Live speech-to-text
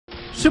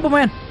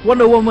Superman,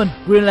 Wonder Woman,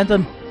 Green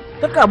Lantern,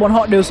 tất cả bọn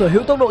họ đều sở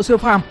hữu tốc độ siêu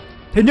phàm.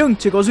 Thế nhưng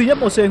chỉ có duy nhất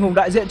một siêu anh hùng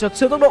đại diện cho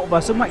siêu tốc độ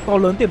và sức mạnh to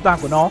lớn tiềm tàng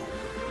của nó.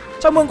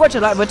 Chào mừng quay trở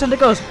lại với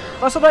Thunderbolts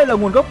và sau đây là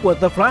nguồn gốc của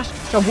The Flash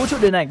trong vũ trụ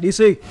điện ảnh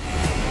DC.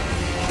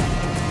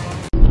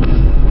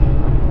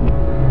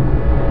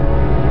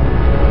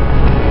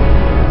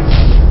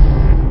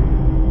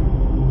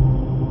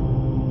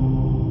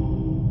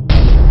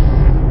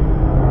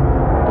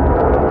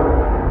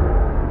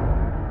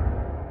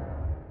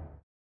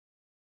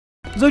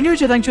 Dường như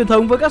trở thành truyền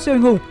thống với các siêu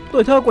anh hùng,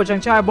 tuổi thơ của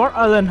chàng trai Bob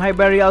Allen hay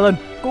Barry Allen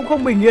cũng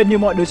không bình yên như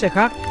mọi đứa trẻ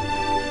khác.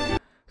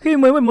 Khi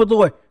mới 11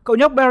 tuổi, cậu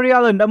nhóc Barry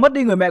Allen đã mất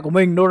đi người mẹ của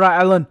mình, Nora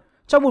Allen,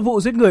 trong một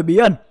vụ giết người bí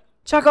ẩn.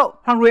 Cha cậu,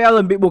 Henry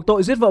Allen, bị buộc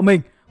tội giết vợ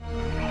mình.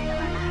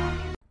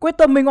 Quyết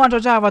tâm minh oan cho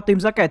cha và tìm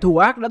ra kẻ thù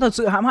ác đã thật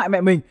sự hãm hại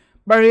mẹ mình,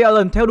 Barry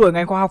Allen theo đuổi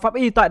ngành khoa học pháp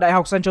y tại Đại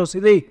học Central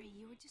City.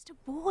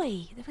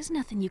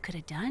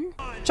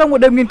 Trong một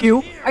đêm nghiên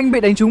cứu, anh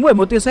bị đánh trúng bởi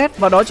một tia sét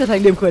và đó trở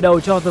thành điểm khởi đầu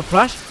cho The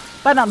Flash.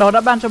 Tai nạn đó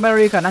đã ban cho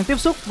Barry khả năng tiếp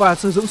xúc và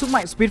sử dụng sức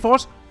mạnh Speed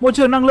Force, một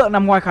trường năng lượng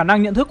nằm ngoài khả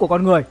năng nhận thức của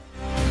con người.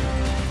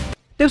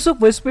 Tiếp xúc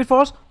với Speed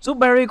Force giúp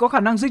Barry có khả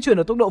năng di chuyển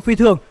ở tốc độ phi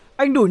thường.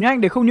 Anh đủ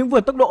nhanh để không những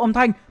vượt tốc độ âm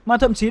thanh mà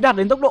thậm chí đạt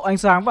đến tốc độ ánh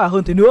sáng và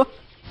hơn thế nữa.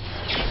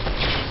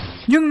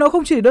 Nhưng nó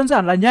không chỉ đơn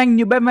giản là nhanh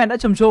như Batman đã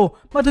trầm trồ,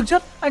 mà thực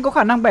chất anh có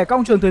khả năng bẻ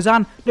cong trường thời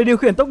gian để điều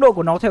khiển tốc độ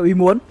của nó theo ý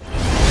muốn.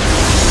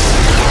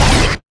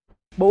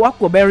 Bộ óc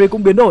của Barry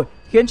cũng biến đổi,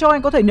 khiến cho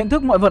anh có thể nhận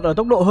thức mọi vật ở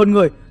tốc độ hơn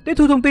người, tiếp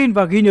thu thông tin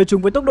và ghi nhớ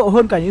chúng với tốc độ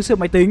hơn cả những siêu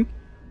máy tính.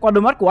 Qua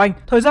đôi mắt của anh,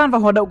 thời gian và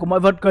hoạt động của mọi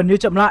vật gần như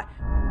chậm lại.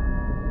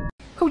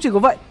 Không chỉ có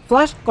vậy,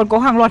 Flash còn có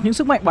hàng loạt những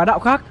sức mạnh bá đạo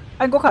khác.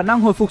 Anh có khả năng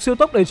hồi phục siêu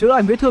tốc để chữa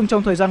lành vết thương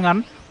trong thời gian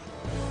ngắn.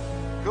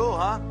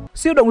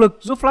 Siêu động lực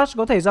giúp Flash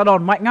có thể ra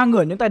đòn mạnh ngang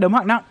ngửa những tay đấm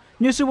hạng nặng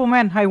như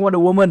Superman hay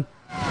Wonder Woman.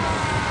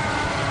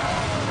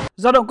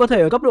 Dao động cơ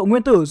thể ở cấp độ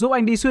nguyên tử giúp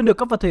anh đi xuyên được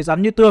các vật thể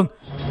rắn như tường.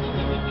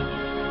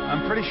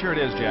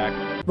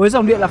 Với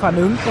dòng điện là phản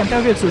ứng kèm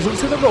theo việc sử dụng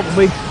sức tốc độ của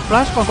mình,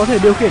 Flash còn có thể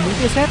điều khiển những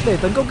tia sét để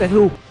tấn công kẻ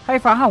thù hay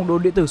phá hỏng đồ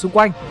điện tử xung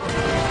quanh.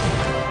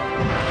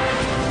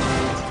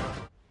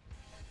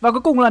 Và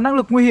cuối cùng là năng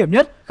lực nguy hiểm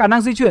nhất, khả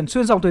năng di chuyển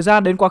xuyên dòng thời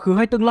gian đến quá khứ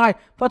hay tương lai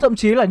và thậm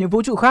chí là những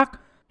vũ trụ khác.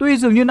 Tuy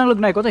dường như năng lực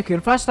này có thể khiến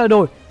Flash thay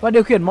đổi và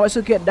điều khiển mọi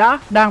sự kiện đã,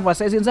 đang và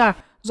sẽ diễn ra,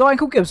 do anh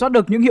không kiểm soát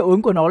được những hiệu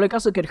ứng của nó lên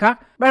các sự kiện khác,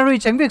 Barry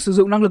tránh việc sử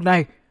dụng năng lực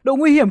này. Độ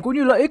nguy hiểm cũng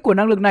như lợi ích của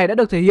năng lực này đã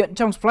được thể hiện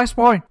trong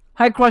Flashpoint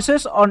hay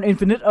Crisis on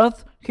Infinite Earth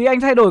khi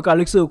anh thay đổi cả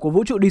lịch sử của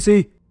vũ trụ DC.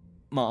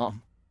 Mom,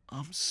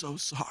 I'm so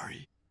sorry.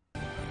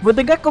 Với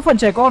tính cách có phần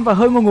trẻ con và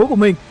hơi ngô ngố của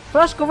mình,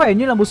 Flash có vẻ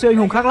như là một siêu anh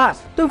hùng khác lạ,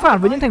 tương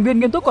phản với những thành viên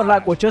nghiêm túc còn lại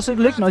của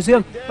Justice League nói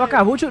riêng và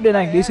cả vũ trụ điện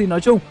ảnh DC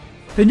nói chung.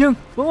 Thế nhưng,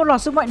 với một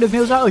loạt sức mạnh được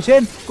nêu ra ở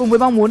trên, cùng với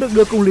mong muốn được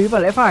đưa công lý và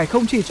lẽ phải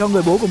không chỉ cho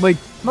người bố của mình,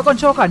 mà còn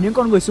cho cả những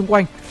con người xung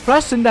quanh, Flash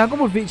xứng đáng có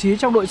một vị trí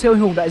trong đội siêu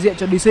anh hùng đại diện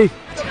cho DC.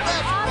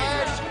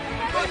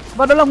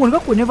 Và đó là nguồn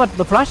gốc của nhân vật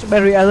The Flash,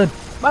 Barry Allen.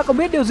 Bạn có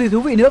biết điều gì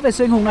thú vị nữa về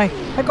siêu anh hùng này?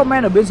 Hãy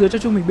comment ở bên dưới cho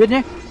chúng mình biết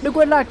nhé. Đừng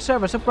quên like, share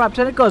và subscribe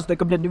channel để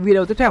cập nhật những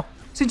video tiếp theo.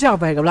 Xin chào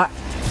và hẹn gặp lại.